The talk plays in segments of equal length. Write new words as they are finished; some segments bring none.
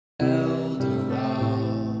with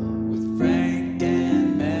Frank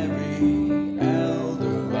and Mary.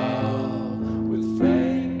 With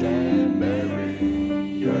Frank and Mary.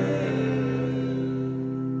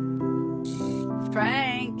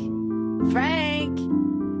 Frank,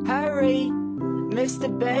 hurry. Mr.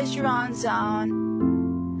 Bergeron's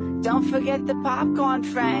on. Don't forget the popcorn,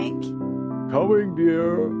 Frank. Coming,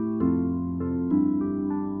 dear.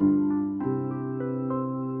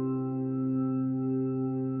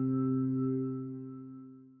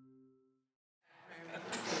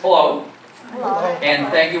 Hello. Hello.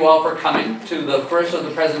 And thank you all for coming to the first of the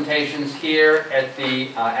presentations here at the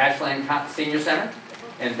Ashland Senior Center.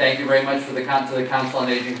 And thank you very much to the Council on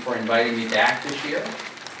Aging for inviting me back this year.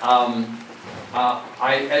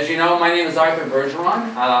 As you know, my name is Arthur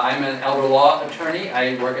Bergeron. I'm an elder law attorney.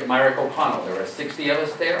 I work at Myrick O'Connell. There are 60 of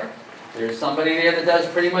us there. There's somebody there that does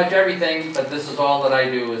pretty much everything, but this is all that I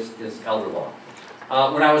do is elder law.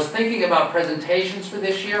 When I was thinking about presentations for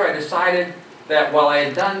this year, I decided that while I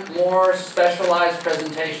had done more specialized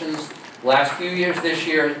presentations last few years, this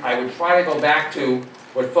year I would try to go back to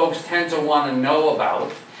what folks tend to want to know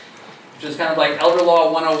about, which is kind of like Elder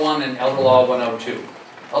Law 101 and Elder Law 102.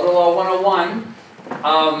 Elder Law 101,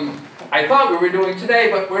 I thought we were doing today,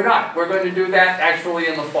 but we're not. We're going to do that actually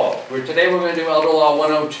in the fall. Today we're going to do Elder Law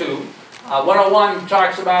 102. 101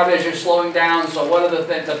 talks about as you're slowing down, so what are the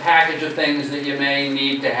package of things that you may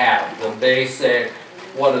need to have? The basic,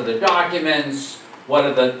 what are the documents, what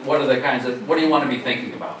are the kinds of, what do you want to be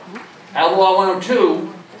thinking about? Elder Law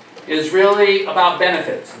 102 is really about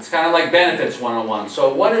benefits. It's kind of like Benefits 101.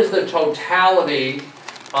 So what is the totality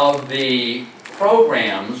of the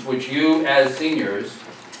programs which you as seniors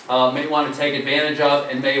may want to take advantage of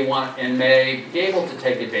and may be able to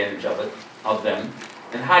take advantage of them,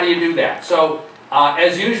 and how do you do that? So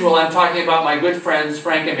as usual, I'm talking about my good friends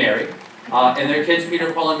Frank and Mary and their kids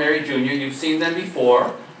Peter, Paul, and Mary Jr. You've seen them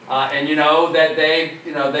before, and you know that they're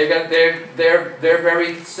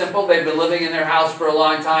very simple. They've been living in their house for a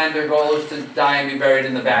long time. Their goal is to die and be buried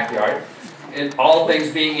in the backyard. And all things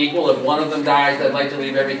being equal, if one of them dies, they'd like to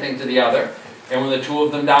leave everything to the other. And when the two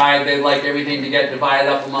of them die, they'd like everything to get divided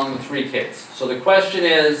up among the three kids. So the question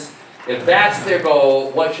is, if that's their goal,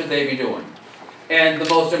 what should they be doing? And the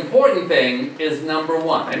most important thing is number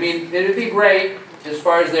one. I mean, it'd be great, as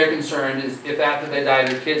far as they're concerned, is if after they die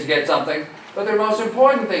their kids get something. But their most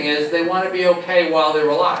important thing is they want to be okay while they're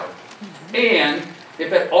alive. And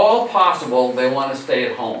if at all possible, they want to stay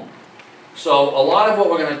at home. So a lot of what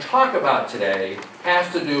we're going to talk about today has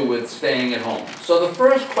to do with staying at home. So the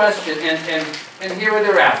first question, and here are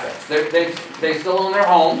their assets. They still own their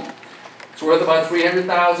home. It's worth about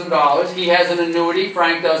 $300,000. He has an annuity,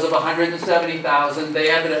 Frank does, of $170,000. They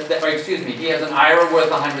have he has an IRA worth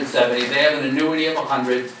 $170,000. They have an annuity of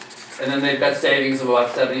 $100,000, and then they've got savings of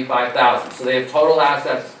about $75,000. So they have total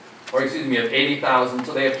assets, of $80,000.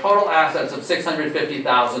 So they have total assets of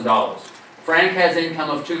 $650,000. Frank has income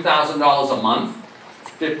of $2,000 a month,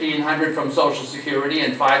 $1,500 from Social Security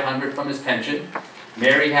and $500 from his pension.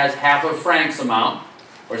 Mary has half of Frank's amount,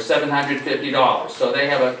 or $750. So they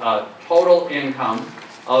have a total income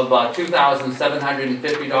of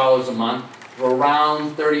 $2,750 a month, for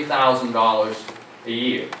around $30,000 a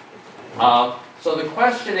year. So the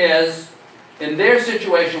question is, in their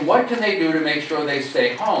situation, what can they do to make sure they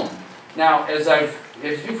stay home? Now, as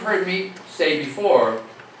you've heard me say before,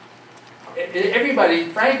 everybody,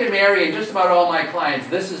 Frank and Mary and just about all my clients,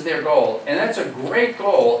 this is their goal. And that's a great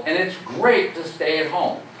goal, and it's great to stay at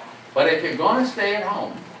home. But if you're going to stay at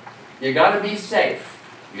home, you got to be safe.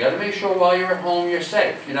 You got to make sure while you're at home you're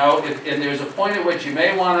safe. You know, and there's a point at which you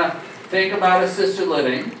may want to think about assisted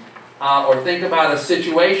living or think about a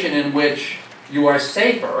situation in which you are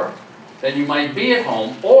safer than you might be at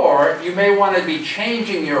home, or you may want to be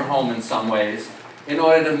changing your home in some ways in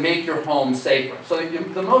order to make your home safer. So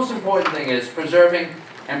the most important thing is preserving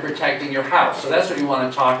and protecting your house. So that's what you want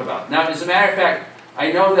to talk about. Now, as a matter of fact, I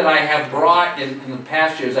know that I have brought, in the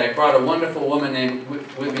past years, I brought a wonderful woman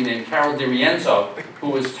with me named Carol DiRienzo,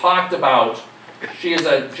 who has talked about, she's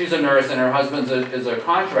a nurse and her husband is a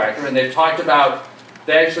contractor, and they've talked about,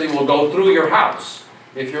 they actually will go through your house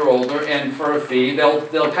if you're older, and for a fee,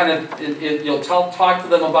 they'll kind of, you'll talk to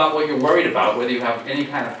them about what you're worried about, whether you have any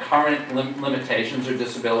kind of current limitations or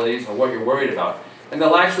disabilities or what you're worried about. And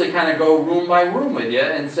they'll actually kind of go room by room with you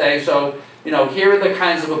and say, so, you know, here are the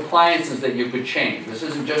kinds of appliances that you could change. This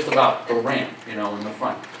isn't just about the ramp, you know, in the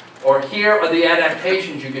front. Or here are the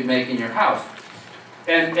adaptations you could make in your house.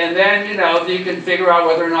 And then, you know, you can figure out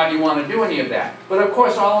whether or not you want to do any of that. But of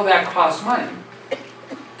course, all of that costs money.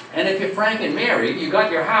 And if you're Frank and Mary, you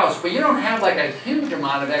got your house, but you don't have like a huge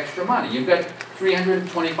amount of extra money. You've got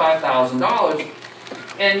 $325,000,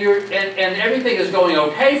 and everything is going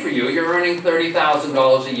okay for you. You're earning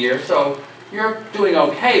 $30,000 a year, so you're doing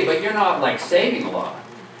okay, but you're not like saving a lot.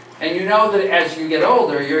 And you know that as you get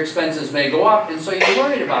older, your expenses may go up, and so you're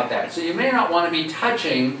worried about that. So you may not want to be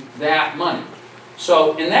touching that money.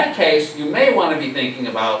 So in that case, you may want to be thinking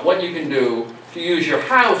about what you can do to use your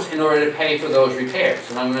house in order to pay for those repairs.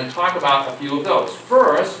 And I'm going to talk about a few of those.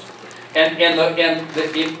 First,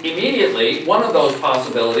 immediately, one of those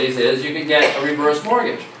possibilities is you can get a reverse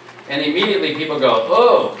mortgage. And immediately people go,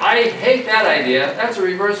 oh, I hate that idea. That's a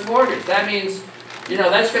reverse mortgage. That means, you know,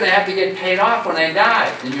 that's going to have to get paid off when I die.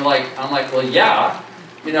 And you're like, I'm like, well, yeah,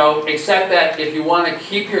 you know, except that if you want to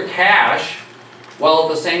keep your cash while at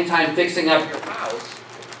the same time fixing up your house,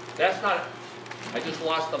 that's not, I just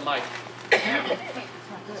lost the mic.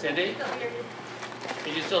 Cindy?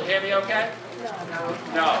 Can you still hear me okay?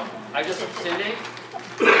 No. Cindy?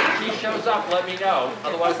 If she shows up, let me know.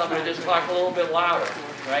 Otherwise, I'm going to just talk a little bit louder,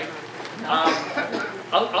 right?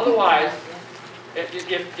 Otherwise, if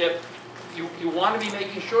you want to be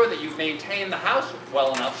making sure that you maintain the house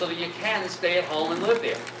well enough so that you can stay at home and live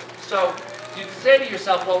there. So you say to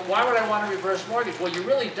yourself, well, why would I want a reverse mortgage? Well, you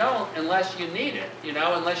really don't unless you need it, you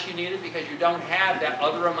know, unless you need it because you don't have that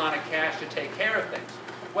other amount of cash to take care of things.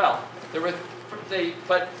 Well,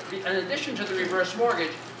 but in addition to the reverse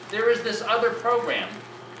mortgage, there is this other program,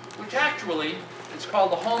 which actually is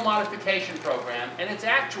called the Home Modification Program, and it's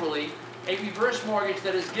actually a reverse mortgage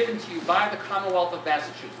that is given to you by the Commonwealth of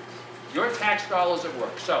Massachusetts. Your tax dollars at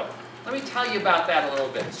work. So let me tell you about that a little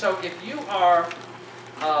bit. So if you are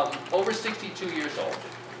over 62 years old,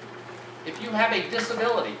 if you have a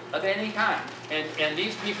disability of any kind, and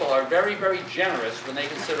these people are very, very generous when they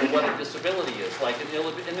consider what a disability is, like an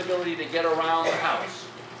inability to get around the house,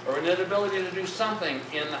 or an inability to do something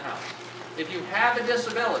in the house. If you have a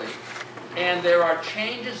disability, and there are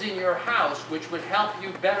changes in your house which would help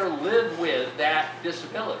you better live with that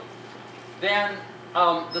disability, then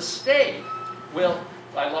the state will,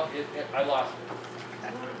 I lost it.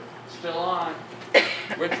 Still on.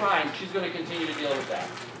 We're trying. She's going to continue to deal with that.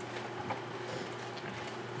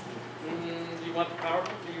 Do you want the power?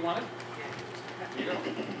 Do you want it? You don't.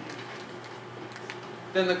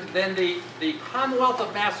 Then the Commonwealth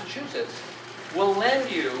of Massachusetts will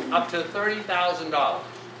lend you up to $30,000,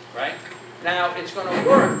 right? Now, it's going to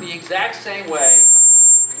work the exact same way.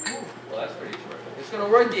 Well, that's pretty terrific. It's going to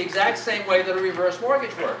work the exact same way that a reverse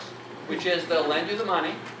mortgage works, which is they'll lend you the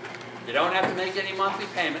money. You don't have to make any monthly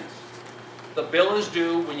payments. The bill is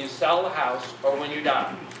due when you sell the house or when you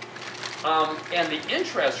die. And the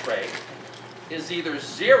interest rate is either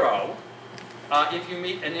 0 if you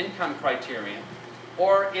meet an income criterion,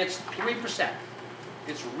 or it's 3%.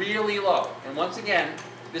 It's really low. And once again,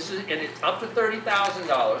 it's up to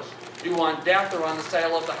 $30,000 due on death or on the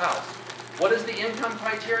sale of the house. What is the income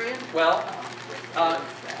criterion? Well,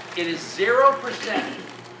 it is 0%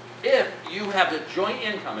 if you have a joint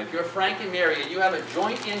income. If you're Frank and Mary and you have a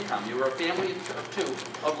joint income, you're a family of 2,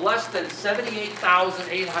 of less than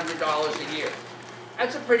 $78,800 a year.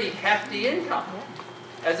 That's a pretty hefty income.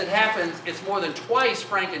 As it happens, it's more than twice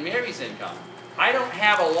Frank and Mary's income. I don't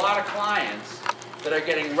have a lot of clients that are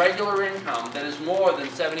getting regular income that is more than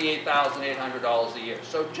 $78,800 a year.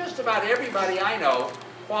 So just about everybody I know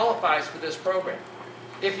qualifies for this program.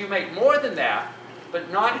 If you make more than that, but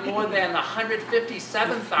not more than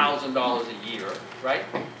 $157,000 a year, right?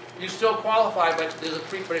 You still qualify, but it's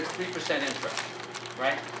 3% interest,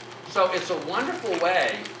 right? So it's a wonderful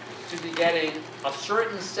way to be getting a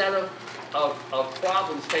certain set of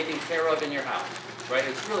problems taken care of in your house, right?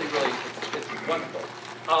 It's really, it's wonderful.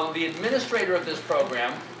 The administrator of this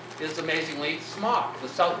program is amazingly smart, the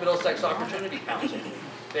South Middlesex Opportunity Council.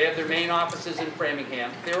 They have their main offices in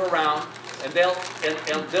Framingham. They're around, and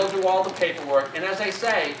they'll do all the paperwork. And as I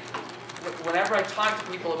say, whenever I talk to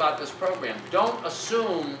people about this program, don't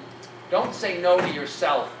say no to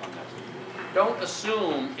yourself on this. Don't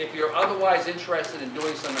assume if you're otherwise interested in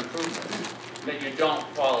doing some improvements that you don't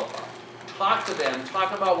qualify. Talk to them,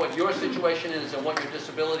 talk about what your situation is and what your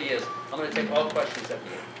disability is. I'm going to take all questions at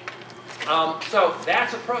the end. So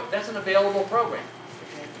that's an available program.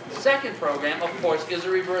 The second program, of course, is a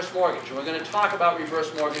reverse mortgage. And we're going to talk about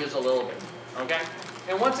reverse mortgages a little bit. Okay?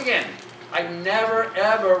 And once again, I never,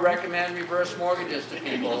 ever recommend reverse mortgages to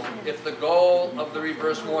people if the goal of the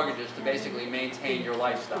reverse mortgage is to basically maintain your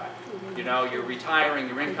lifestyle. You know, you're retiring,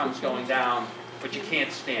 your income's going down, but you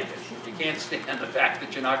can't stand it. You can't stand the fact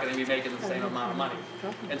that you're not going to be making the same amount of money.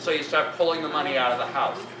 And so you start pulling the money out of the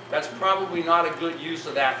house. That's probably not a good use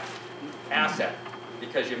of that asset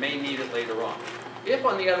because you may need it later on. If,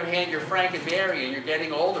 on the other hand, you're Frank and Mary and you're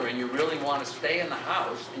getting older and you really want to stay in the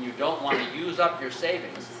house and you don't want to use up your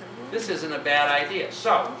savings, this isn't a bad idea.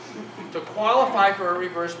 So, to qualify for a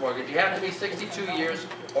reverse mortgage, you have to be 62 years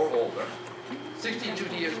or older. 62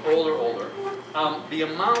 years old or older. The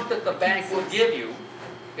amount that the bank will give you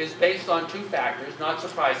is based on two factors, not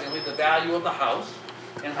surprisingly, the value of the house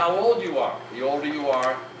and how old you are. The older you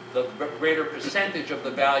are, the greater percentage of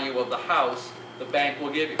the value of the house the bank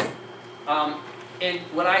will give you. And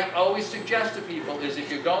what I always suggest to people is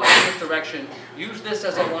if you're going in this direction, use this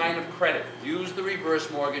as a line of credit. Use the reverse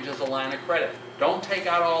mortgage as a line of credit. Don't take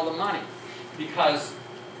out all the money because,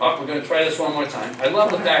 we're going to try this one more time. I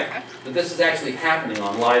love the fact that this is actually happening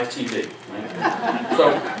on live TV. Right?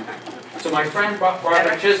 So my friend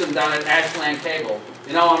Barbara Chisholm down at Ashland Cable,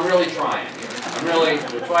 you know, I'm really trying here.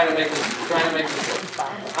 We're trying to make this work.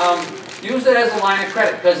 Use it as a line of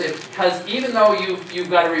credit because even though you've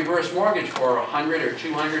got a reverse mortgage for $100,000 or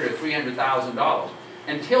 $200,000 or $300,000,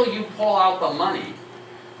 until you pull out the money,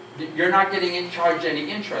 you're not getting charged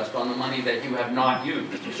any interest on the money that you have not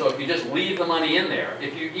used. So if you just leave the money in there,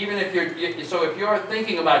 if you're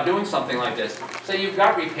thinking about doing something like this, say you've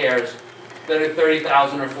got repairs that are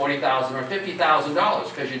 $30,000 or $40,000 or $50,000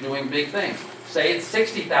 because you're doing big things. Say it's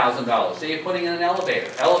 $60,000. Say you're putting in an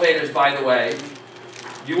elevator. Elevators, by the way,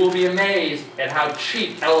 you will be amazed at how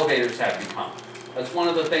cheap elevators have become. That's one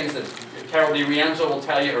of the things that Carol DiRienzo will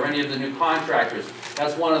tell you, or any of the new contractors.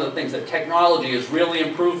 That's one of the things that technology has really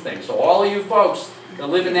improved things. So all of you folks that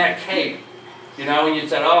live in that Cape, you know, and you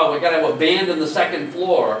said, oh, we've got to abandon the second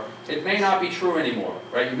floor, it may not be true anymore,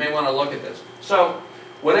 right? You may want to look at this. So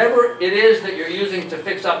whatever it is that you're using to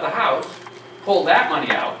fix up the house, pull that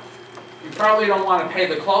money out. You probably don't want to pay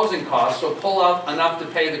the closing costs, so pull out enough to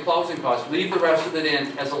pay the closing costs. Leave the rest of it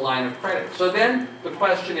in as a line of credit. So then the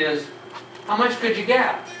question is, how much could you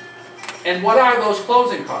get? And what are those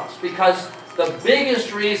closing costs? Because the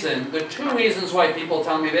biggest reason, the two reasons why people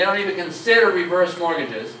tell me they don't even consider reverse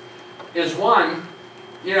mortgages is one,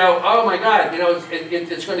 you know, oh my God, you know,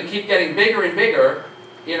 it's going to keep getting bigger and bigger,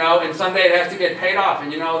 you know, and someday it has to get paid off.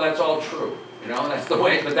 And you know, that's all true. You know, that's the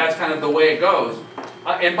way, but that's kind of the way it goes.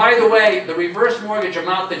 And by the way, the reverse mortgage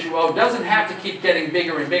amount that you owe doesn't have to keep getting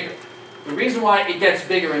bigger and bigger. The reason why it gets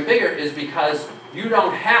bigger and bigger is because you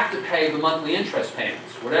don't have to pay the monthly interest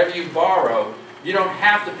payments. Whatever you borrow, you don't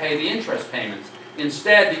have to pay the interest payments.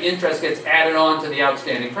 Instead, the interest gets added on to the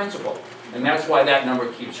outstanding principal. And that's why that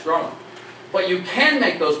number keeps growing. But you can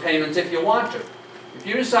make those payments if you want to. If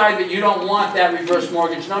you decide that you don't want that reverse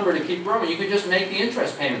mortgage number to keep growing, you can just make the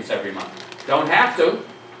interest payments every month. Don't have to.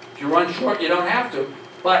 If you run short, you don't have to.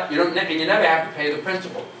 But you don't, and you never have to pay the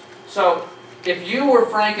principal. So if you were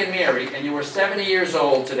Frank and Mary and you were 70 years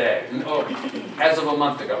old today, and, as of a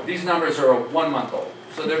month ago, these numbers are 1 month old,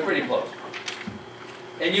 so they're pretty close.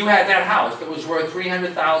 And you had that house that was worth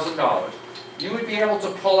 $300,000, you would be able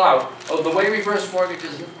to pull out, the way reverse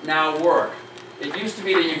mortgages now work, it used to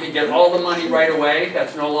be that you could get all the money right away.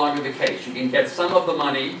 That's no longer the case. You can get some of the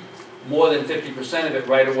money, more than 50% of it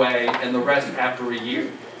right away, and the rest after a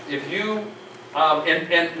year. If you,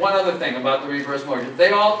 and one other thing about the reverse mortgage,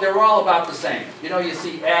 they're all about the same. You know, you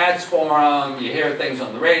see ads for them, you hear things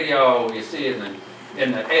on the radio, you see it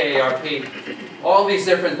in the AARP, all these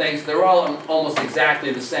different things, they're all almost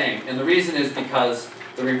exactly the same. And the reason is because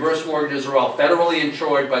the reverse mortgages are all federally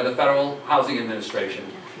insured by the Federal Housing Administration.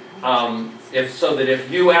 So that if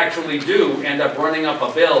you actually do end up running up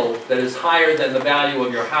a bill that is higher than the value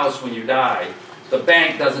of your house when you die, the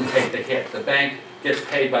bank doesn't take the hit. The bank gets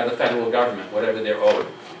paid by the federal government, whatever they're owed.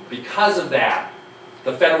 Because of that,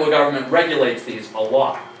 the federal government regulates these a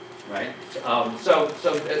lot, right? So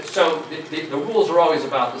the rules are always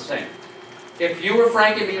about the same. If you were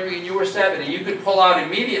Frank and Mary and you were 70, you could pull out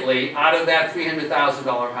immediately out of that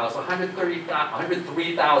 $300,000 house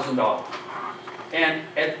 $103,000. And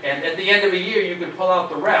at the end of a year, you could pull out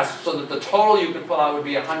the rest, so that the total you could pull out would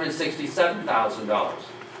be $167,000.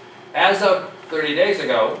 As of 30 days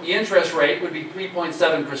ago, the interest rate would be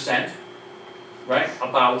 3.7%, right?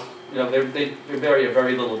 About, you know, they vary a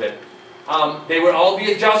very little bit. They would all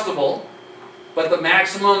be adjustable, but the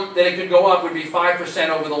maximum that it could go up would be 5%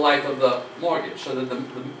 over the life of the mortgage. So that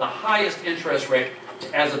the highest interest rate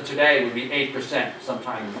as of today would be 8%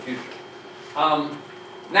 sometime in the future.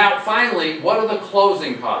 Now, finally, what are the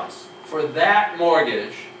closing costs? For that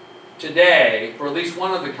mortgage, today, for at least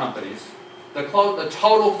one of the companies, the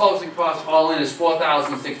total closing cost all in is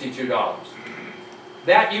 $4,062.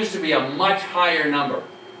 That used to be a much higher number,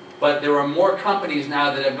 but there are more companies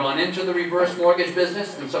now that have gone into the reverse mortgage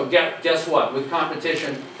business, and so guess what? With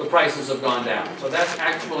competition, the prices have gone down. So that's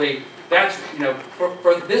actually that's, you know,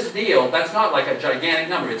 for this deal, that's not like a gigantic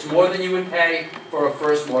number. It's more than you would pay for a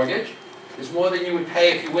first mortgage. It's more than you would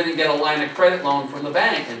pay if you went and get a line of credit loan from the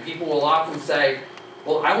bank. And people will often say,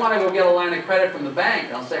 well, I want to go get a line of credit from the bank.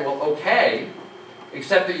 And I'll say, well, okay,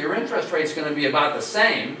 except that your interest rate's going to be about the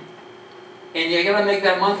same, and you're going to make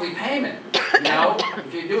that monthly payment. You know,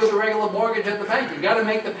 if you do with a regular mortgage at the bank, you've got to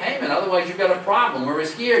make the payment, otherwise you've got a problem.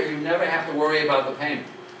 Whereas here, you never have to worry about the payment.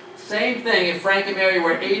 Same thing, if Frank and Mary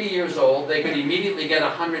were 80 years old, they could immediately get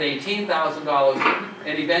 $118,000,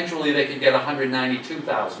 and eventually they could get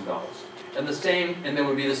 $192,000. And there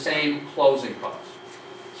would be the same closing costs.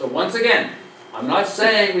 So once again, I'm not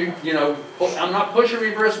saying, I'm not pushing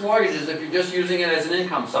reverse mortgages if you're just using it as an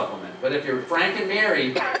income supplement. But if you're Frank and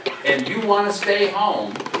Mary and you want to stay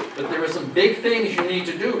home, but there are some big things you need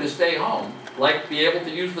to do to stay home, like be able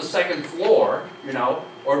to use the second floor,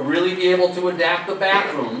 or really be able to adapt the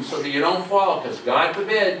bathroom so that you don't fall, because God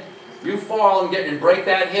forbid you fall and break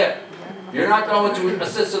that hip. You're not going to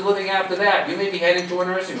assisted living after that. You may be heading to a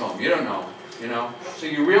nursing home. You don't know. So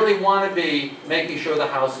you really want to be making sure the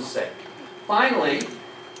house is safe. Finally,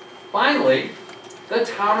 the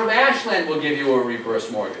town of Ashland will give you a reverse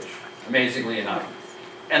mortgage, amazingly enough.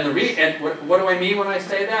 And what do I mean when I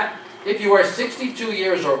say that? If you are 62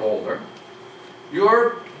 years or older,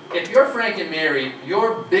 if you're Frank and Mary,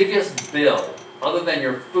 your biggest bill, other than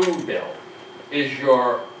your food bill, is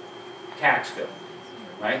your tax bill,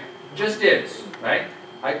 right? Just is, right?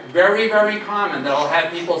 Very, very common that I'll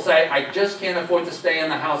have people say, I just can't afford to stay in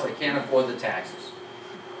the house, I can't afford the taxes,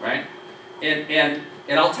 right? And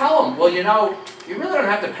I'll tell them, well, you really don't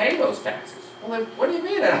have to pay those taxes. Well, then, what do you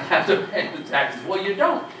mean I don't have to pay the taxes? Well, you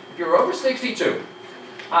don't. If you're over 62,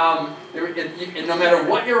 and no matter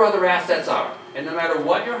what your other assets are, and no matter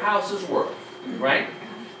what your house is worth, right?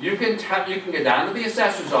 You can go down to the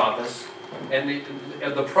assessor's office, and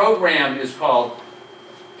the program is called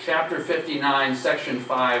Chapter 59, Section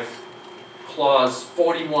 5, Clause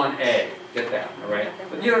 41A. Get that, all right?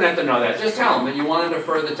 But you don't have to know that. Just tell them that you want to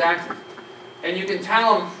defer the taxes. And you can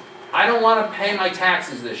tell them, I don't want to pay my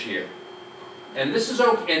taxes this year. And this is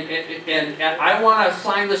okay, and I want to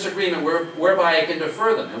sign this agreement whereby I can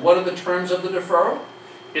defer them. And what are the terms of the deferral?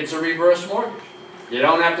 It's a reverse mortgage. You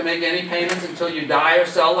don't have to make any payments until you die or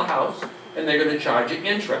sell the house, and they're going to charge you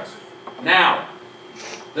interest. Now,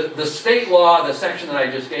 the state law, the section that I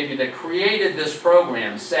just gave you that created this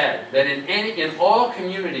program, said that in all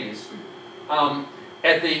communities,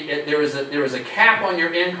 there is a cap on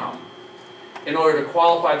your income in order to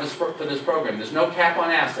qualify for this program. There's no cap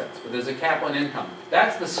on assets, but there's a cap on income.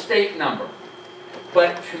 That's the state number.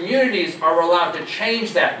 But communities are allowed to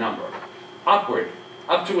change that number upward,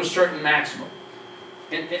 up to a certain maximum.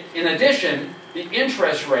 In addition, the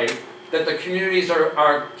interest rate that the communities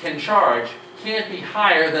can charge can't be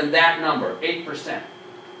higher than that number, 8%,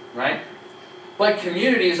 right? But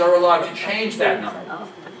communities are allowed to change that number.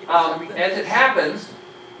 As it happens,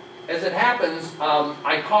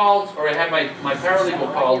 I called, or I had my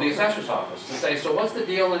paralegal call the assessor's office to say, so what's the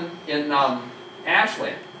deal in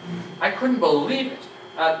Ashland? I couldn't believe it.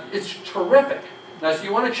 It's terrific. Now, so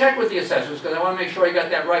you want to check with the assessors, because I want to make sure I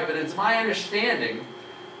got that right, but it's my understanding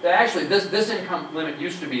that actually this income limit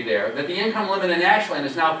used to be there, that the income limit in Ashland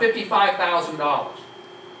is now $55,000.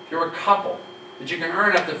 If you're a couple, that you can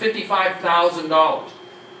earn up to $55,000.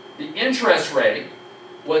 The interest rate,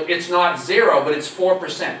 well, it's not 0, but it's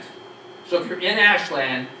 4%. So if you're in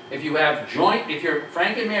Ashland, if you're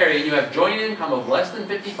Frank and Mary and you have joint income of less than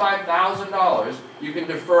 $55,000, you can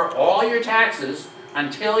defer all your taxes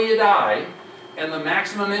until you die, and the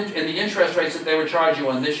maximum and the interest rates that they would charge you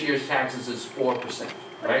on this year's taxes is 4%.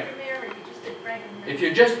 Right? If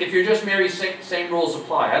you're just married, same rules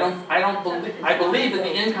apply. I believe that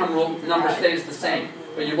the income rule number stays the same,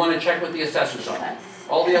 but you want to check with the assessors on it.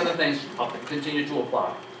 All the other things continue to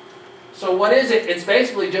apply. So what is it? It's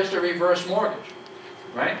basically just a reverse mortgage,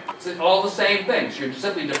 right? It's all the same things. You're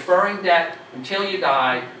simply deferring debt until you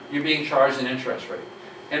die. You're being charged an interest rate.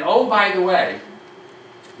 And oh, by the way,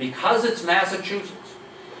 because it's Massachusetts,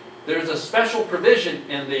 there's a special provision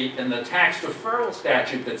in the tax deferral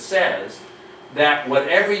statute that says that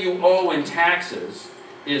whatever you owe in taxes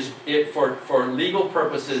for legal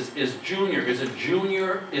purposes is junior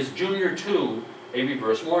to a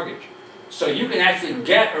reverse mortgage. So you can actually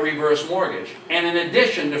get a reverse mortgage and in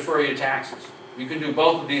addition defer your taxes. You can do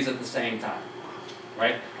both of these at the same time,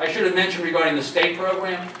 right? I should have mentioned regarding the state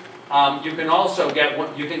program, you can also get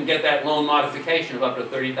that loan modification of up to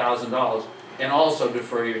 $30,000 and also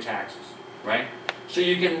defer your taxes, right? So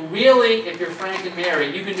you can really, if you're Frank and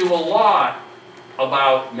Mary, you can do a lot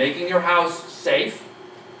about making your house safe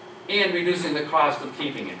and reducing the cost of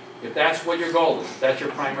keeping it. If that's what your goal is, if that's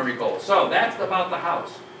your primary goal. So that's about the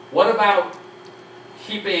house. What about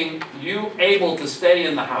keeping you able to stay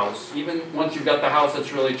in the house, even once you've got the house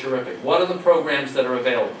that's really terrific? What are the programs that are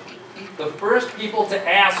available? The first people to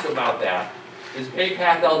ask about that is Bay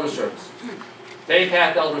Path Elder Services. Bay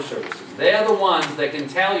Path Elder Services. They're the ones that can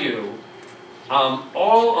tell you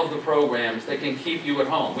all of the programs that can keep you at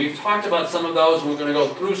home. We've talked about some of those, and we're going to go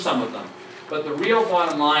through some of them. But the real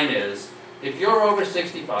bottom line is, if you're over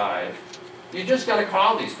 65, you just got to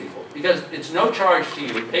call these people, because it's no charge to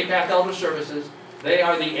you. Bay Path Elder Services, they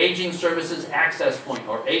are the Aging Services Access Point,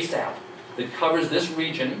 or ASAP, that covers this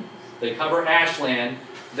region. They cover Ashland.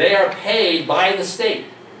 They are paid by the state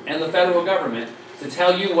and the federal government to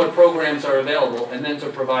tell you what programs are available and then to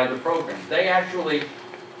provide the programs. They actually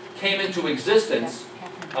came into existence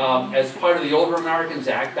as part of the Older Americans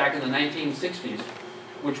Act back in the 1960s,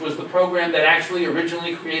 which was the program that actually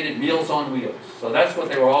originally created Meals on Wheels. So that's what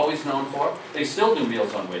they were always known for. They still do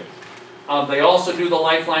Meals on Wheels. They also do the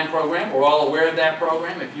Lifeline program. We're all aware of that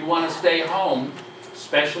program. If you want to stay home,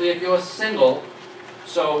 especially if you're single,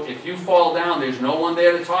 so if you fall down, there's no one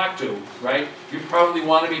there to talk to, right? You probably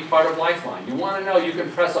want to be part of Lifeline. You want to know you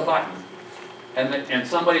can press a button and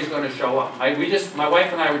somebody's going to show up. My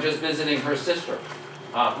wife and I were just visiting her sister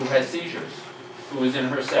who has seizures, who is in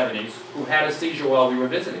her 70s, who had a seizure while we were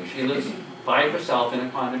visiting. She lives by herself in a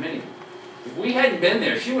condominium. If we hadn't been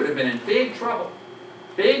there, she would have been in big trouble.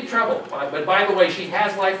 Big trouble. But by the way, she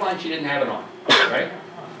has Lifeline. She didn't have it on, right?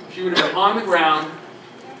 She would have been on the ground.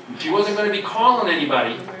 She wasn't going to be calling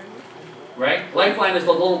anybody, right? Lifeline is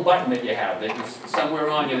the little button that you have that is somewhere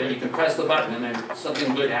on you that you can press the button and then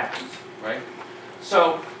something good happens, right?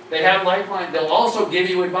 So they have Lifeline. They'll also give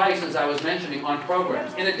you advice, as I was mentioning, on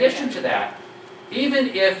programs. In addition to that, even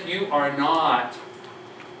if you are not,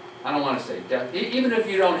 I don't want to say deaf, even if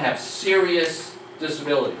you don't have serious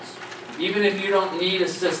disabilities, even if you don't need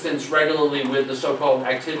assistance regularly with the so-called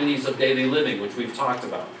activities of daily living, which we've talked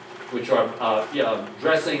about, which are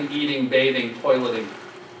dressing, eating, bathing, toileting,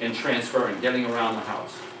 and transferring, getting around the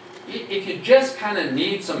house. If you just kind of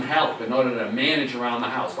need some help in order to manage around the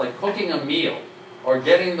house, like cooking a meal or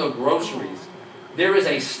getting the groceries, there is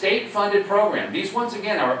a state-funded program. These, once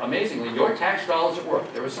again, are amazingly your tax dollars at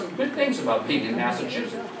work. There are some good things about being in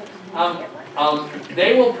Massachusetts.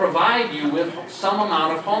 They will provide you with some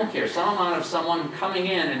amount of home care, some amount of someone coming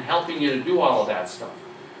in and helping you to do all of that stuff.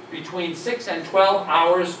 Between 6 and 12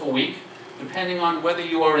 hours a week, depending on whether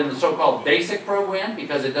you are in the so-called basic program,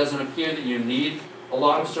 because it doesn't appear that you need a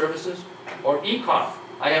lot of services, or ECOF.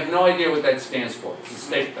 I have no idea what that stands for. It's a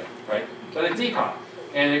state thing, right? But it's ECOF.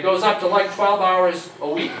 And it goes up to like 12 hours a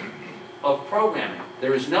week of programming.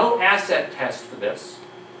 There is no asset test for this.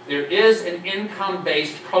 There is an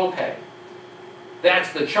income-based copay.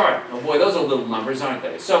 That's the chart. Oh boy, those are little numbers, aren't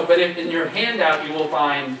they? So, but if in your handout you will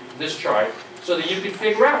find this chart so that you can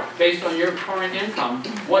figure out, based on your current income,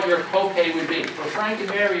 what your copay would be. For Frank and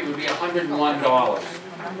Mary, it would be $101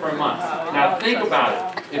 per month. Now think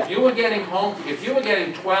about it. If you were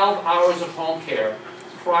getting 12 hours of home care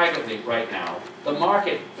privately right now, the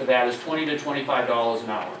market for that is $20 to $25 an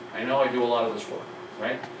hour. I know I do a lot of this work,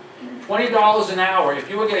 right? $20 an hour, if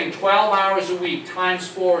you were getting 12 hours a week, times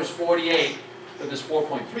 4 is 48, but there's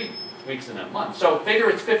 4.3 weeks in a month. So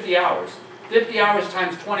figure it's 50 hours. 50 hours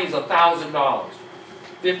times 20 is $1,000.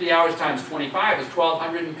 50 hours times 25 is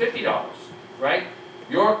 $1,250, right?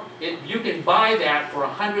 You can buy that for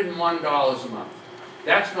 $101 a month.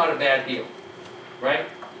 That's not a bad deal, right?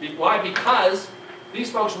 Why? Because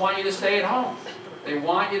these folks want you to stay at home. They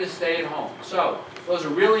want you to stay at home. So those are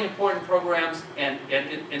really important programs, and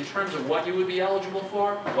in terms of what you would be eligible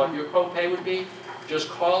for, what your copay would be, just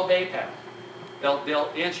call BayPath.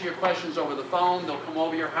 They'll answer your questions over the phone, they'll come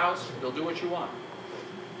over your house, they'll do what you want.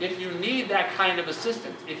 If you need that kind of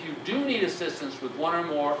assistance, if you do need assistance with one or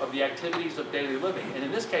more of the activities of daily living, and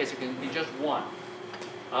in this case it can be just one.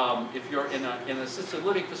 If you're in an assisted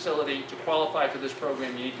living facility, to qualify for this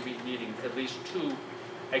program you need to be needing at least 2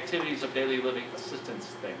 activities of daily living assistance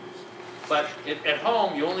things. But at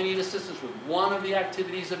home you only need assistance with one of the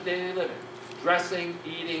activities of daily living. Dressing,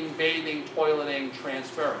 eating, bathing, toileting,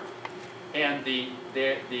 transferring. And the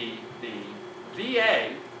VA,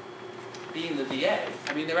 being the VA,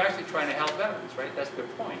 I mean, they're actually trying to help veterans, right? That's their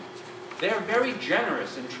point. They're very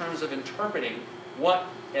generous in terms of interpreting what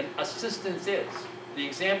an assistance is. The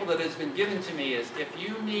example that has been given to me is if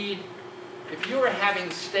you are having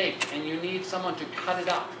steak and you need someone to cut it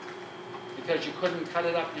up because you couldn't cut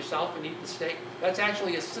it up yourself and eat the steak, that's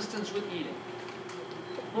actually assistance with eating.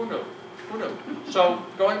 Who knew? Who knew? So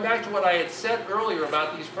going back to what I had said earlier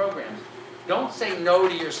about these programs, don't say no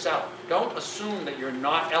to yourself. don't assume that you're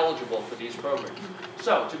not eligible for these programs.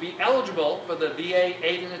 So, to be eligible for the VA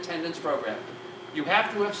aid and attendance program, you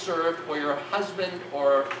have to have served, or your husband,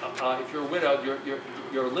 or if you're widowed,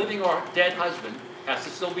 your living or dead husband has to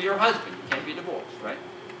still be your husband. You can't be divorced, right?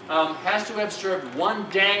 Has to have served 1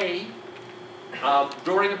 day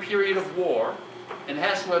during a period of war, and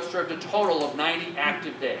has to have served a total of 90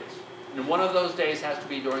 active days. And one of those days has to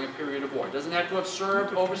be during a period of war. It doesn't have to have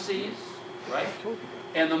served overseas, right?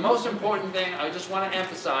 And the most important thing I just want to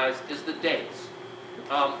emphasize is the dates.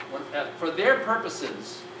 For their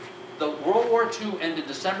purposes, the World War II ended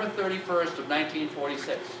December 31st of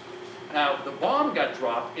 1946. Now, the bomb got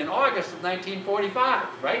dropped in August of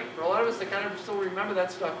 1945, right? For a lot of us that kind of still remember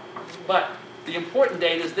that stuff. But the important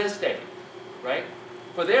date is this date, right?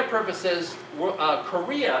 For their purposes,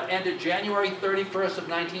 Korea ended January 31st of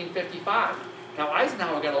 1955. Now,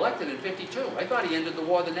 Eisenhower got elected in 52. I thought he ended the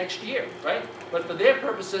war the next year, right? But for their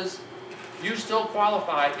purposes, you still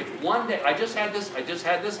qualify if 1 day. I just had this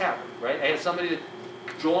happen, right? I had somebody that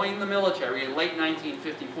joined the military in late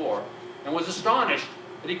 1954 and was astonished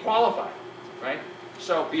that he qualified, right?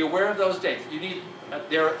 So be aware of those dates. You need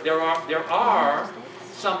there are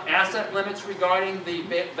some asset limits regarding the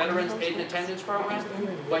Veterans Aid and Attendance Program,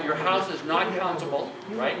 but your house is not countable,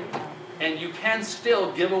 right? And you can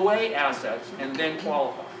still give away assets and then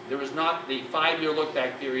qualify. There is not the 5-year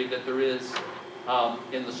look-back period that there is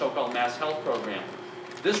in the so-called MassHealth program.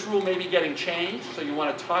 This rule may be getting changed, so you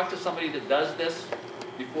want to talk to somebody that does this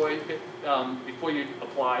before you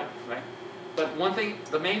apply, right? But one thing,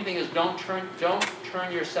 the main thing is don't turn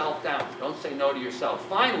yourself down. Don't say no to yourself.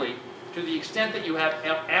 Finally, to the extent that you have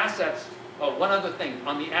assets, one other thing,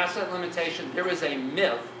 on the asset limitation, there is a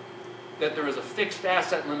myth that there is a fixed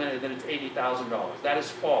asset limit and that it's $80,000. That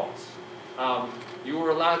is false. You are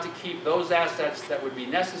allowed to keep those assets that would be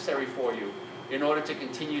necessary for you in order to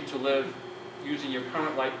continue to live using your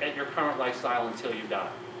current lifestyle until you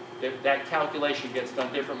die. That calculation gets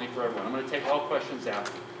done differently for everyone. I'm going to take all questions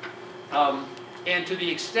after. And to the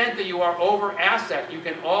extent that you are over asset, you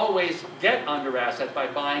can always get under asset by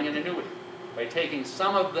buying an annuity, by taking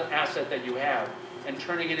some of the asset that you have and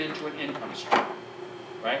turning it into an income stream,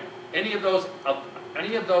 right? Any of those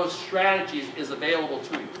strategies is available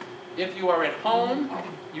to you. If you are at home,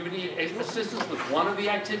 you need assistance with one of the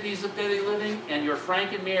activities of daily living, and you're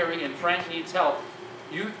Frank and Mary, and Frank needs help,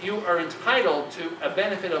 you are entitled to a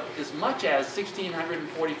benefit of as much as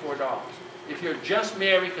 $1,644. If you're just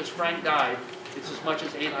Mary because Frank died, it's as much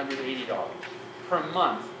as $880 per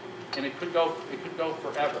month, and it could go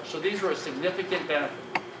forever. So these are a significant benefit.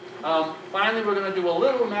 Finally, we're going to do a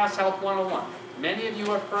little MassHealth 101. Many of you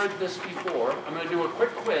have heard this before. I'm going to do a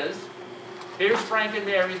quick quiz. Here's Frank and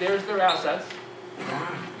Mary. There's their assets.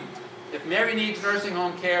 If Mary needs nursing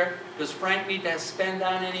home care, does Frank need to spend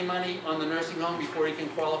down any money on the nursing home before he can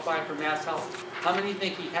qualify for MassHealth? How many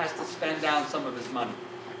think he has to spend down some of his money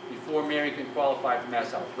before Mary can qualify for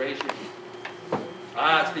MassHealth? Raise your hand.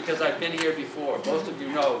 It's because I've been here before. Most of you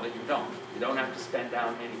know that you don't. You don't have to spend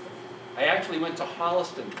down anything. I actually went to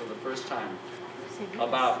Holliston for the first time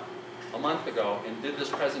about a month ago and did this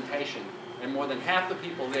presentation, and more than half the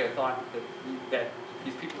people there thought that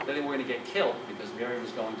these people, that they were going to get killed because Mary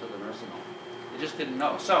was going to the nursing home. They just didn't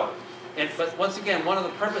know. But once again, one of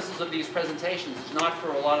the purposes of these presentations is not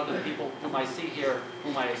for a lot of the people whom I see here,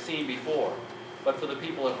 whom I have seen before, but for the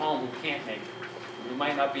people at home who can't make it, who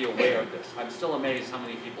might not be aware of this. I'm still amazed how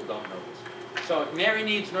many people don't know this. So if Mary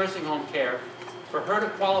needs nursing home care, for her to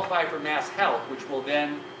qualify for MassHealth, which will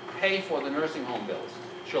then pay for the nursing home bills,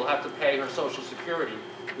 she'll have to pay her Social Security,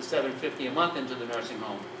 the $750 a month into the nursing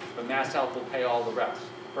home, but MassHealth will pay all the rest.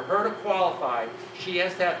 For her to qualify, she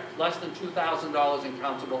has to have less than $2,000 in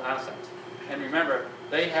countable assets. And remember,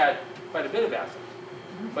 they had quite a bit of assets.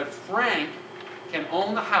 But Frank can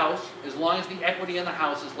own the house as long as the equity in the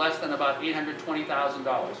house is less than about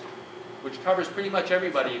 $820,000, which covers pretty much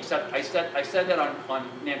everybody except I said that on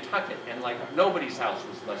Nantucket, and like nobody's house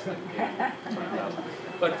was less than $820,000.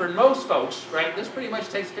 But for most folks, right, this pretty much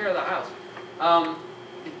takes care of the house.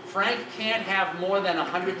 Frank can't have more than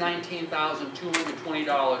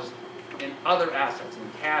 $119,220 in other assets,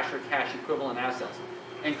 in cash or cash equivalent assets.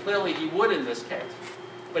 And clearly he would in this case.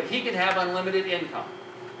 But he can have unlimited income.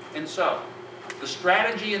 And so, the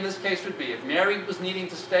strategy in this case would be, if Mary was needing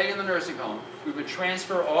to stay in the nursing home, we would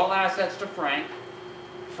transfer all assets to Frank.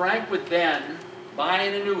 Frank would then buy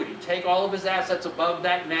an annuity, take all of his assets above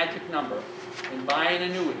that magic number, and buy an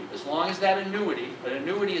annuity. As long as that annuity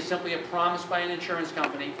is simply a promise by an insurance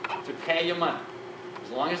company to pay you money.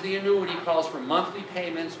 As long as the annuity calls for monthly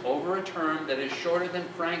payments over a term that is shorter than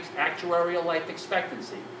Frank's actuarial life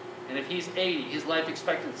expectancy, And if he's 80, his life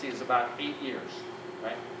expectancy is about 8 years,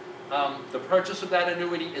 right? The purchase of that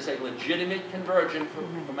annuity is a legitimate conversion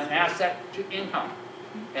from an asset to income.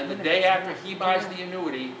 And the day after he buys the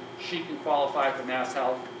annuity, she can qualify for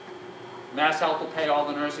MassHealth. MassHealth will pay all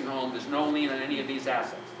the nursing home. There's no lien on any of these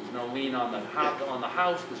assets. There's no lien on the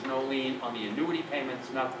house. There's no lien on the annuity payments,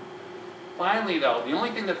 nothing. Finally, though, the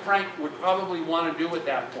only thing that Frank would probably want to do at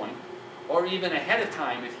that point, or even ahead of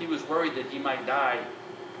time if he was worried that he might die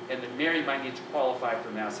and that Mary might need to qualify for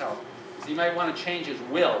MassHealth, is he might want to change his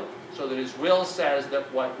will so that his will says that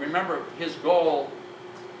remember, his goal,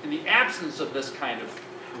 in the absence of this kind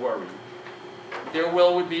of worry, their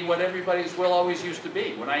will would be what everybody's will always used to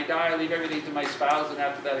be. When I die, I leave everything to my spouse, and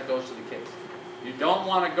after that it goes to the kids. You don't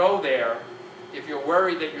want to go there if you're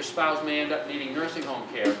worried that your spouse may end up needing nursing home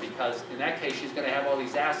care, because in that case she's going to have all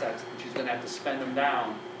these assets and she's going to have to spend them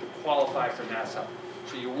down to qualify for MassHealth.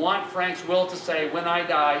 So you want Frank's will to say, when I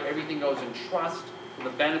die, everything goes in trust for the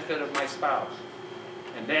benefit of my spouse.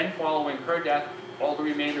 And then following her death, all the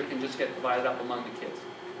remainder can just get divided up among the kids.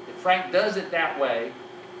 If Frank does it that way,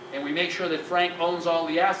 and we make sure that Frank owns all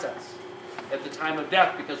the assets at the time of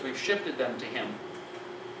death because we've shifted them to him,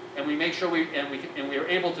 and we make sure we are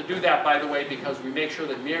able to do that, by the way, because we make sure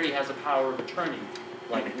that Mary has a power of attorney,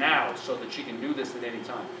 like now, so that she can do this at any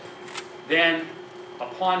time. Then,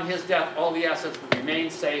 upon his death, all the assets would remain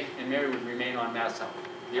safe, and Mary would remain on MassHealth.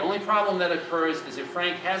 The only problem that occurs is if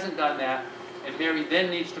Frank hasn't done that, and Mary then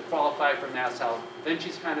needs to qualify for MassHealth, then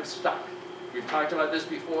she's kind of stuck. We've talked about this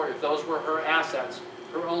before. If those were her assets,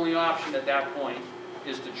 her only option at that point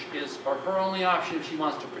or her only option if she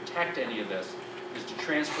wants to protect any of this, is to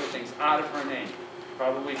transfer things out of her name,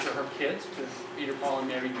 probably to her kids, to Peter, Paul, and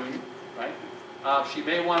Mary Jr., right? She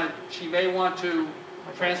may want to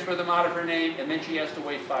transfer them out of her name, and then she has to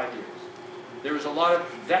wait 5 years. There is a lot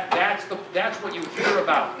of that's what you hear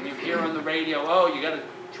about when you hear on the radio. Oh, you got to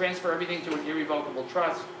transfer everything to an irrevocable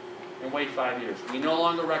trust and wait 5 years. We no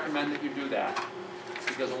longer recommend that you do that,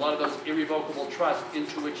 because a lot of those irrevocable trusts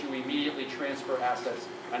into which you immediately transfer assets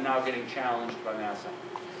are now getting challenged by MassHealth.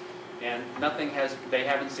 And they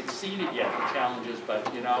haven't succeeded yet, the challenges,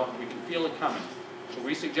 but we can feel it coming. So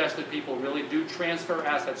we suggest that people really do transfer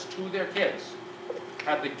assets to their kids.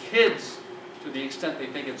 Have the kids, to the extent they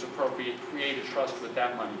think it's appropriate, create a trust with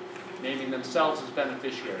that money, naming themselves as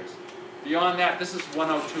beneficiaries. Beyond that, this is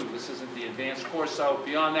 102. This isn't the advanced course, so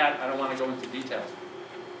beyond that, I don't want to go into details.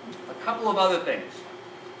 A couple of other things.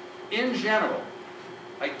 In general,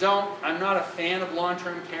 I'm not a fan of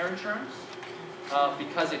long-term care insurance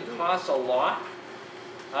because it costs a lot,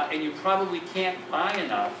 and you probably can't buy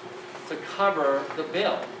enough to cover the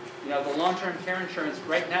bill. The long-term care insurance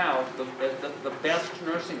right now, the best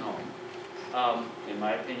nursing home, in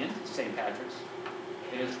my opinion, St. Patrick's.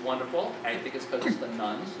 It is wonderful. I think it's because it's the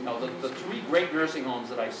nuns. The three great nursing homes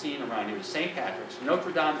that I've seen around here is St. Patrick's,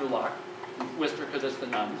 Notre Dame du Lac, Worcester because it's the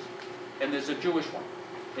nuns, and there's a Jewish one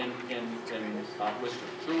in Worcester.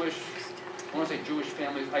 I want to say Jewish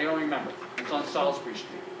families. I don't remember. It's on Salisbury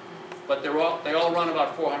Street, but they all run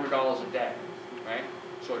about $400 a day, right?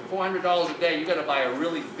 So at $400 a day, you got to buy a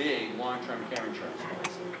really big long-term care insurance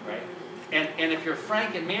policy, right? And if you're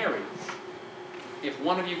Frank and Mary, if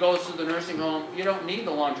one of you goes to the nursing home, you don't need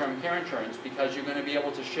the long-term care insurance because you're going to be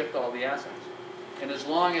able to shift all the assets. And as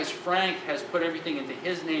long as Frank has put everything into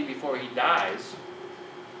his name before he dies,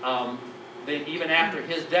 then even after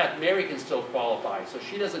his death, Mary can still qualify. So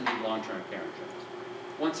she doesn't need long-term care insurance.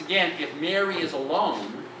 Once again, if Mary is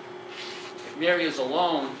alone,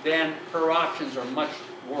 then her options are much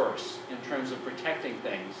worse in terms of protecting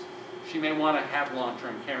things. She may want to have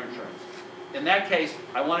long-term care insurance. In that case,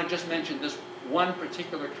 I want to just mention this one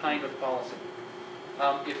particular kind of policy.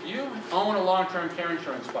 If you own a long-term care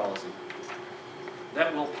insurance policy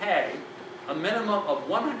that will pay a minimum of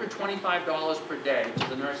 $125 per day to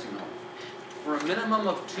the nursing home for a minimum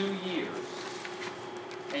of 2 years,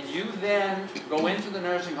 and you then go into the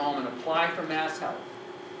nursing home and apply for MassHealth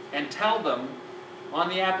and tell them on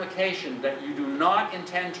the application that you do not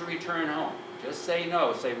intend to return home, just say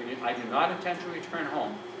no, say I do not intend to return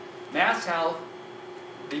home, MassHealth,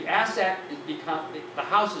 the asset is the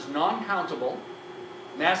house is non-countable,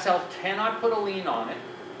 MassHealth cannot put a lien on it,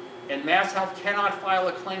 and MassHealth cannot file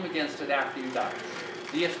a claim against it after you die.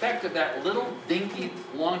 The effect of that little dinky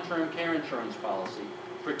long-term care insurance policy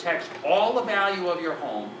protects all the value of your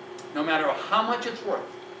home, no matter how much it's worth.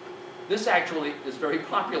 This actually is very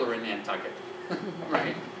popular in Nantucket,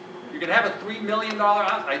 right? You could have a $3 million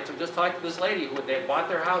house. I just talked to this lady who they bought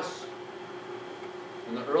their house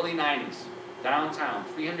in the early 90s, downtown,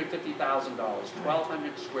 $350,000,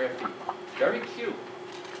 1,200 square feet. Very cute.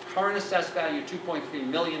 current assessed value $2.3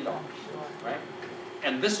 million, right?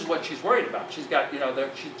 And this is what she's worried about. She's got,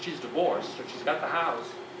 she's divorced, so she's got the house.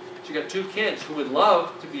 She's got 2 kids who would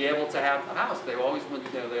love to be able to have the house. They always went,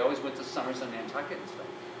 they always went to summers in Nantucket and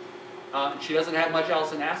stuff. She doesn't have much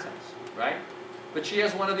else in assets, right? But she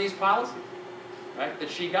has one of these policies, right, that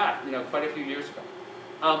she got, quite a few years ago.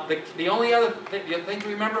 The only other thing to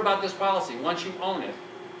remember about this policy, once you own it,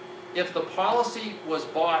 if the policy was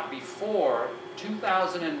bought before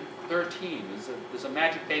 2013, there's a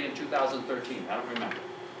magic date in 2013, I don't remember.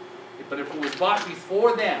 But if it was bought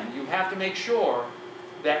before then, you have to make sure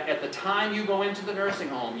that at the time you go into the nursing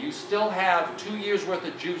home, you still have 2 years worth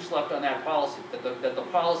of juice left on that policy, that the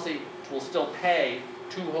policy will still pay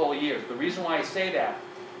 2 whole years. The reason why I say that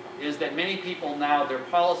is that many people now, their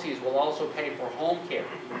policies will also pay for home care.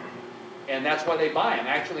 And that's why they buy them.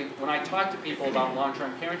 Actually, when I talk to people about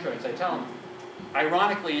long-term care insurance, I tell them,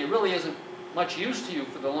 ironically, it really isn't much use to you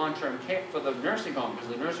for the long-term care, for the nursing home, because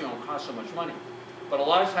the nursing home costs so much money. But a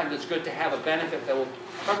lot of times it's good to have a benefit that will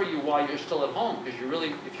cover you while you're still at home, because you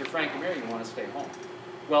really, if you're Frank and Mary, you want to stay home.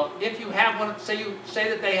 Well, if you have one, say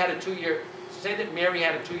that they had a 2-year, say that Mary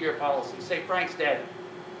had a 2-year policy. Say Frank's dead,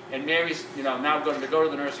 and Mary's, now going to go to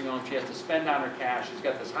the nursing home. She has to spend on her cash. She's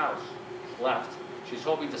got this house left. She's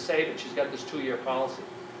hoping to save it. She's got this 2-year policy,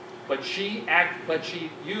 but she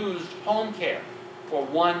used home care for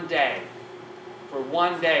 1 day. For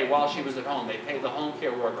 1 day while she was at home, they paid the home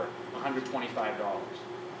care worker $125.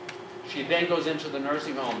 She then goes into the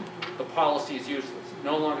nursing home. The policy is useless. It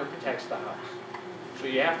no longer protects the house. So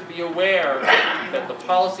you have to be aware that the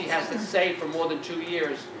policy has to say for more than 2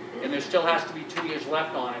 years, and there still has to be 2 years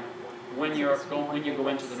left on it when you go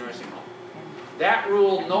into the nursing home. That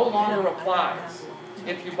rule no longer applies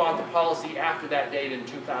if you bought the policy after that date in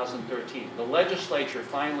 2013. The legislature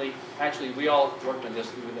finally, actually we all worked on this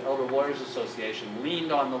through the Elder Lawyers Association,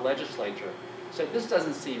 leaned on the legislature, said this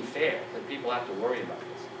doesn't seem fair that people have to worry about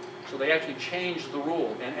this. So they actually changed the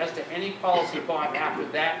rule, and as to any policy bought after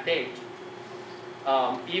that date,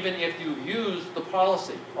 even if you used the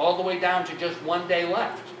policy all the way down to just 1 day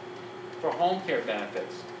left for home care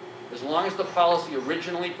benefits, as long as the policy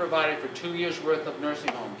originally provided for 2 years worth of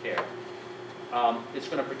nursing home care, it's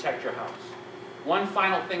going to protect your house. One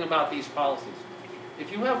final thing about these policies. If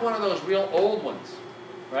you have one of those real old ones,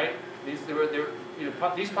 right? These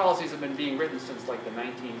policies have been being written since like the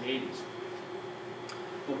 1980s.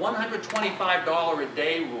 The $125 a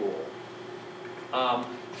day rule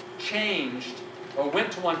changed, or went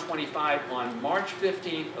to $125 on March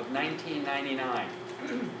 15th of 1999.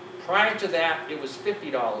 Prior to that, it was $50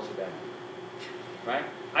 a day, right?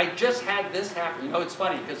 I just had this happen. It's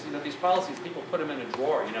funny because these policies, people put them in a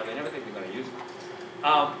drawer. They never think they're going to use them.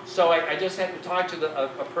 So I just had to talk to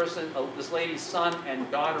a person, this lady's son and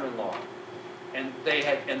daughter-in-law, and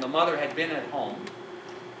the mother had been at home,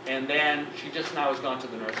 and then she just now has gone to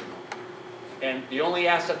the nursing home, and the only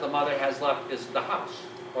asset the mother has left is the house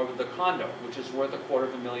or the condo, which is worth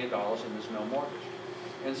 $250,000, and there's no mortgage.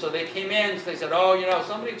 And so they came in. They said, "Oh,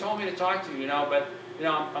 somebody told me to talk to you, but."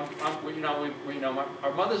 Our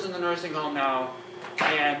mother's in the nursing home now,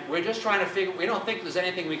 and we're just trying to figure. We don't think there's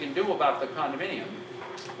anything we can do about the condominium,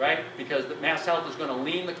 right? Because the MassHealth is going to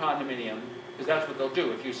lien the condominium, because that's what they'll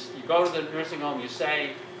do. If you go to the nursing home, you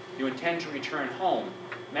say you intend to return home.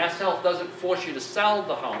 MassHealth doesn't force you to sell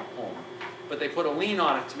the home, but they put a lien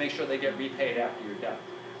on it to make sure they get repaid after your death.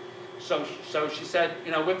 So she said,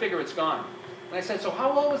 we figure it's gone. And I said, so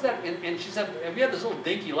how old was that? And she said, we had this little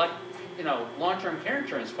dinky long-term care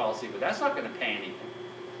insurance policy, but that's not going to pay anything.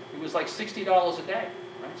 It was like $60 a day,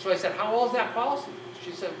 right? So I said, how old is that policy?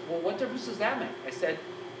 She said, well, what difference does that make? I said,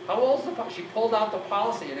 how old is the policy? She pulled out the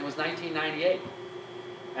policy, and it was 1998.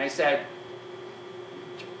 And I said,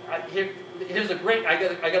 here's a great,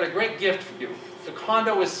 I got a great gift for you. The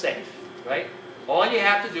condo is safe, right? All you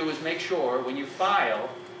have to do is make sure when you file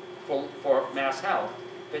for MassHealth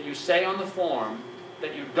that you say on the form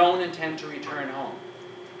that you don't intend to return home.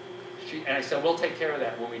 And I said, we'll take care of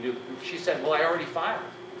that when we do. She said, well, I already filed.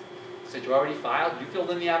 I said, you already filed? You filled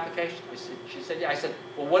in the application? She said, yeah. I said,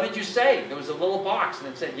 well, what did you say? There was a little box, and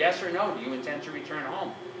it said yes or no. Do you intend to return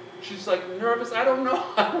home? She's like nervous. I don't know.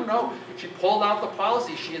 I don't know. She pulled out the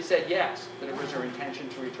policy. She had said yes, that it was her intention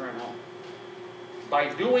to return home.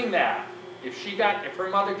 By doing that, if her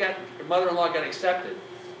mother-in-law got accepted,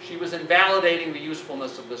 she was invalidating the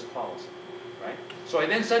usefulness of this policy, right? So I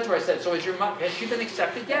then said to her, I said, so has she been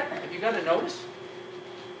accepted yet? Have you got a notice?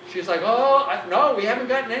 She's like, oh, no, we haven't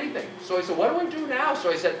gotten anything. So I said, what do I do now? So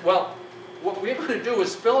I said, well, what we're going to do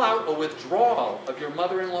is fill out a withdrawal of your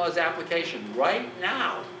mother-in-law's application right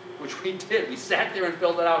now, which we did. We sat there and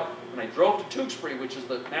filled it out And I drove to Tewksbury, which is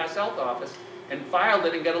the MassHealth office, and filed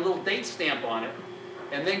it and got a little date stamp on it.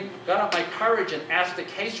 And then got up my courage and asked the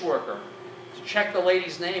caseworker to check the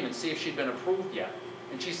lady's name and see if she'd been approved yet.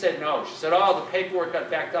 And she said no. She said, oh, the paperwork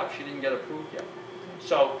got backed up. She didn't get approved yet.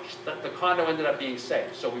 So the condo ended up being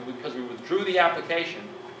safe. So because we withdrew the application,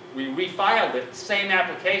 we refiled it, same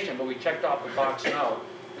application, but we checked off the box no.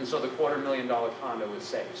 And so the $250,000 condo is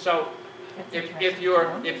safe. So if you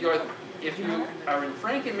are in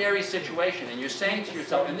Frank and Mary's situation and you're saying to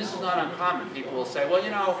yourself, and this is not uncommon, people will say, well, you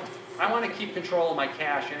know, I want to keep control of my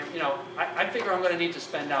cash, and you know, I figure I'm going to need to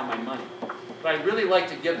spend down my money, but I'd really like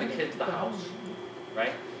to give the kids the house,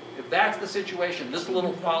 right? If that's the situation, this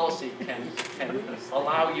little policy can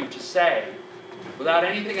allow you to say, without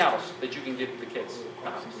anything else, that you can give the kids the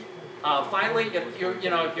house. Finally, if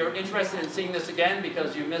you're interested in seeing this again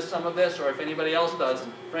because you missed some of this, or if anybody else does,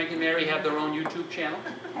 Frank and Mary have their own YouTube channel,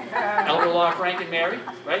 Elder Law Frank and Mary,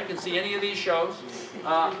 right? You can see any of these shows,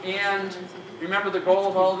 and remember, the goal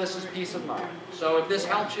of all of this is peace of mind. So if this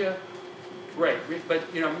helps you, great. But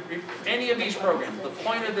you know, any of these programs, the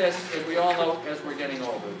point of this, as we all know, as we're getting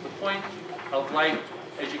older, the point of life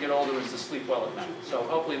as you get older is to sleep well at night. So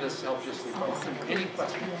hopefully this helps you sleep well at night. Any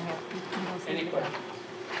questions? Any questions?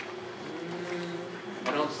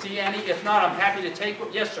 I don't see any. If not, I'm happy to take.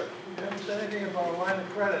 Yes, sir. You haven't said anything about a line of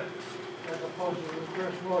credit as opposed to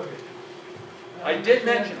reverse mortgage. I did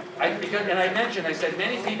mention it. I said,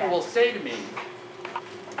 many people will say to me,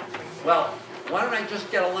 well, why don't I just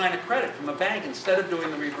get a line of credit from a bank instead of doing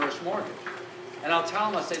the reverse mortgage? And I'll tell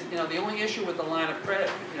them, I say, you know, the only issue with the line of credit,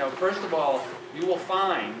 you know, first of all, you will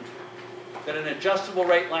find that an adjustable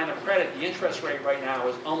rate line of credit, the interest rate right now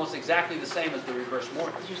is almost exactly the same as the reverse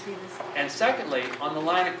mortgage. Did you see this? And secondly, on the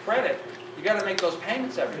line of credit, you got to make those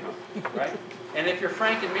payments every month, right? And if you're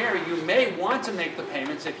Frank and Mary, you may want to make the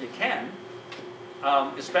payments if you can,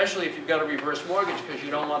 especially if you've got a reverse mortgage, because you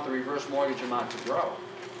don't want the reverse mortgage amount to grow.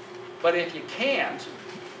 But if you can't,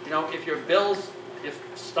 you know, if your bills, if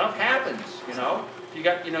stuff happens, you know, if you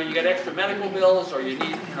got, you got extra medical bills, or you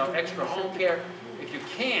need, you know, extra home care, if you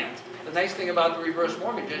can't, the nice thing about the reverse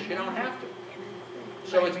mortgage is you don't have to.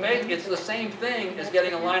 So it's the same thing as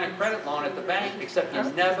getting a line of credit loan at the bank, except you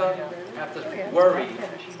never have to worry,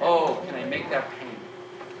 oh, can I make that payment?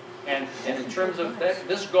 And in terms of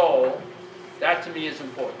this goal, that to me is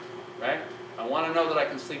important, right? I want to know that I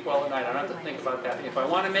can sleep well at night. I don't have to think about that. If I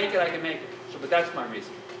want to make it, I can make it. So, but that's my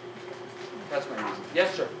reason. That's my reason.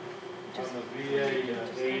 Yes, sir. On the VA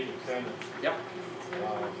aid incentive. Yep. You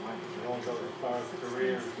don't go as far as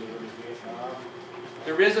careers, Vietnam.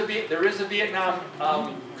 There is a Vietnam.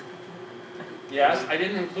 Yes, I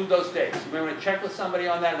didn't include those dates. You may want to check with somebody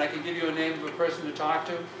on that, and I can give you a name of a person to talk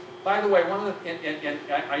to. By the way, one of the and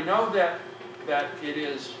I know that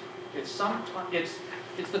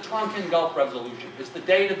it's the Tonkin Gulf Resolution. It's the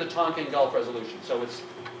date of the Tonkin Gulf Resolution. So it's,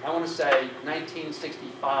 I want to say,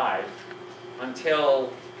 1965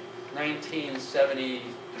 until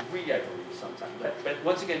 1973, I believe, sometime. But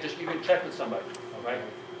once again, just you can check with somebody, right?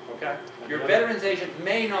 Okay. Your veterans agent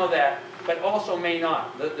may know that, but also may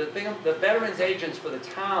not. The veterans agents for the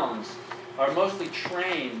towns are mostly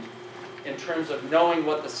trained in terms of knowing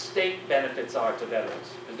what the state benefits are to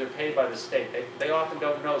veterans, because they're paid by the state. They often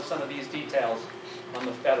don't know some of these details on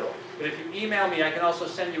the federal. But if you email me, I can also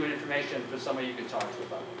send you information for somebody you can talk to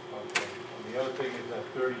about it. Okay. And the other thing is that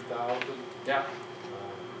 30,000. Yeah.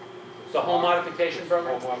 The home modification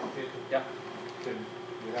program. Home modification. Yeah. Can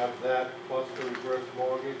you have that plus the reverse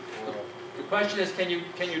mortgage? Or? The question is, can you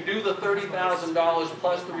do the $30,000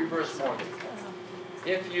 plus the reverse mortgage?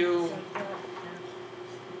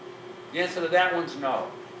 The answer to that one's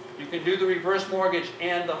no. You can do the reverse mortgage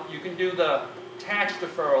and you can do the tax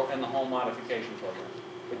deferral and the home modification program,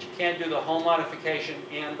 but you can't do the home modification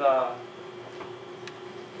and the.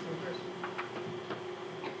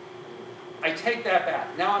 I take that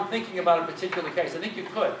back. Now I'm thinking about a particular case. I think you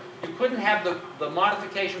could. You couldn't have the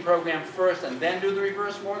modification program first and then do the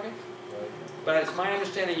reverse mortgage. Right. But it's my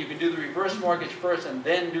understanding you can do the reverse mortgage first and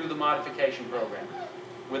then do the modification program,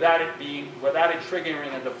 without it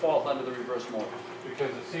triggering a default under the reverse mortgage.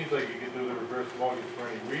 Because it seems like you can do the reverse mortgage for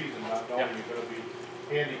any reason, not knowing you're going to be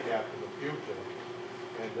handicapped in the future,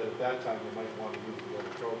 and that at that time you might want to use the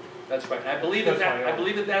other program. That's right. I believe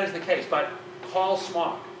that is the case. But call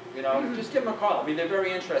SMOC. You know, just give them a call. I mean, they're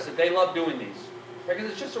very interested. They love doing these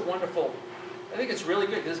because it's just a wonderful. I think it's really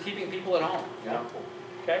good because it's keeping people at home. You know?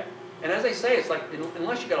 Okay. And as I say, it's like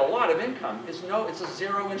unless you got a lot of income, it's a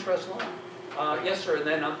zero interest loan. Yes, sir. And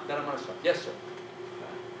then I'm going to start. Yes, sir.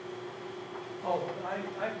 Oh,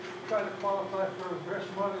 I tried to qualify for a reverse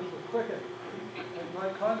mortgage with Quicken. And my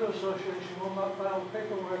condo association will not file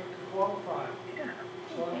paperwork to qualify.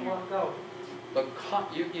 So I'm locked out.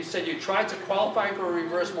 You said you tried to qualify for a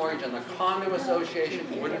reverse mortgage and the condo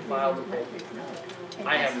association wouldn't file the paperwork.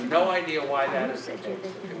 I have no idea why that is.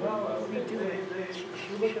 Well, if you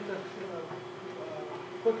look at the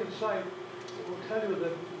Quicken site, it will tell you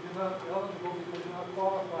that you're not eligible because you're not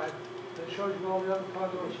qualified. It shows you all the other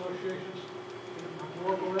condo associations in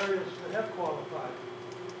local areas that have qualified.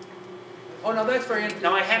 Oh, no, that's very,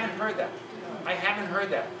 no, I haven't heard that. I haven't heard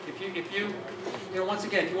that. If you know, once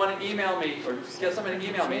again, if you want to email me or get somebody to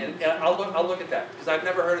email me, and I'll look at that because I've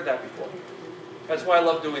never heard of that before. That's why I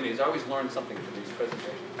love doing these. I always learn something from these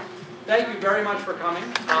presentations. Thank you very much for coming.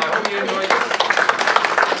 I hope you enjoyed this.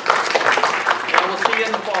 And we'll see you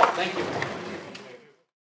in the fall. Thank you.